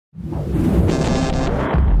Hey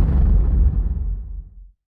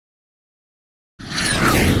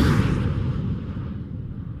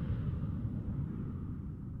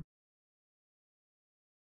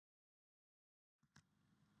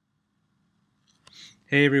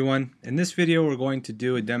everyone, in this video we're going to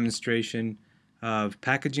do a demonstration of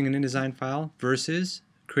packaging an InDesign file versus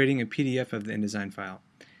creating a PDF of the InDesign file.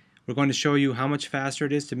 We're going to show you how much faster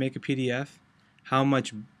it is to make a PDF, how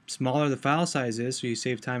much smaller the file size is so you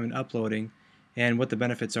save time in uploading, and what the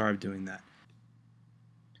benefits are of doing that.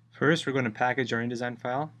 First we're going to package our InDesign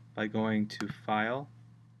file by going to File,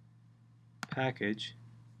 Package,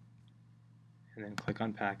 and then click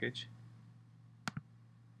on Package.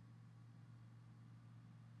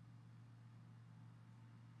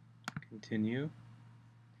 Continue.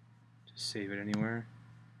 Just save it anywhere.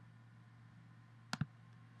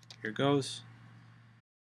 Here it goes.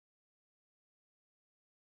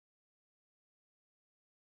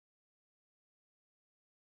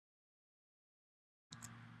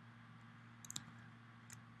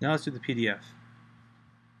 Now let's do the PDF.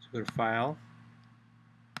 So go to File,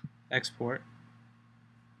 Export,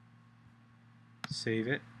 save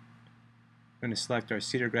it. I'm going to select our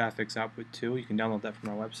Cedar Graphics Output 2. You can download that from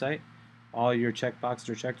our website. All your checkboxes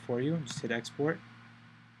are checked for you. Just hit Export.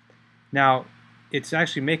 Now, it's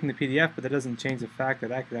actually making the PDF, but that doesn't change the fact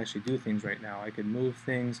that I could actually do things right now. I could move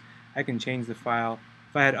things. I can change the file.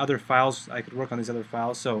 If I had other files, I could work on these other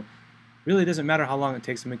files. So really, it doesn't matter how long it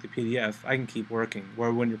takes to make the PDF. I can keep working.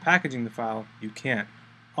 Where when you're packaging the file, you can't.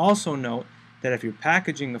 Also note that if you're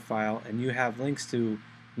packaging the file and you have links to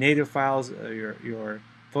native files, your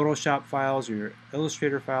Photoshop files, or your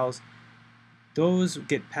Illustrator files, those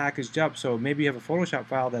get packaged up. So maybe you have a Photoshop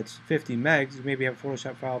file that's 50 megs, maybe you have a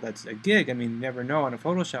Photoshop file that's a gig. I mean, you never know on a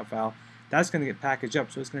Photoshop file. That's going to get packaged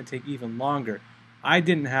up, so it's going to take even longer. I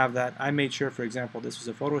didn't have that. I made sure, for example, this was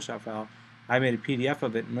a Photoshop file. I made a PDF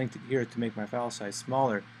of it and linked it here to make my file size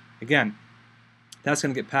smaller. Again, that's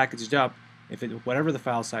going to get packaged up if whatever the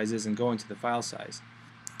file size is and go into the file size.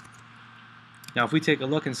 Now if we take a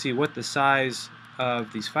look and see what the size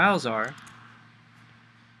of these files are,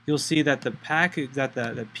 you'll see that the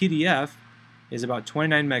PDF is about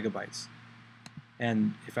 29 megabytes.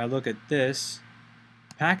 And if I look at this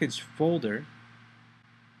packaged folder,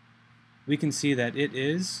 we can see that it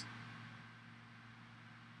is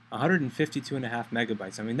 152.5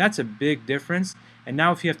 megabytes. I mean, that's a big difference. And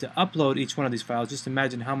now if you have to upload each one of these files, just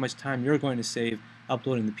imagine how much time you're going to save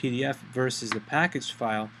uploading the PDF versus the packaged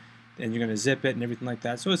file. And you're going to zip it and everything like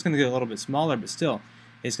that. So it's going to get a little bit smaller, but still,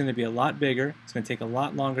 it's going to be a lot bigger. It's going to take a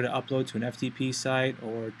lot longer to upload to an FTP site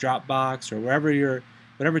or Dropbox or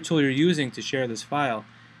whatever tool you're using to share this file.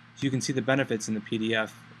 So you can see the benefits in the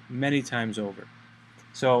PDF many times over.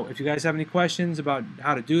 So if you guys have any questions about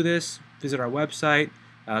how to do this, visit our website.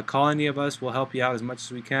 Call any of us. We'll help you out as much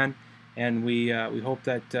as we can. And we hope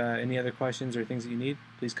that any other questions or things that you need,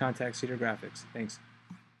 please contact Cedar Graphics. Thanks.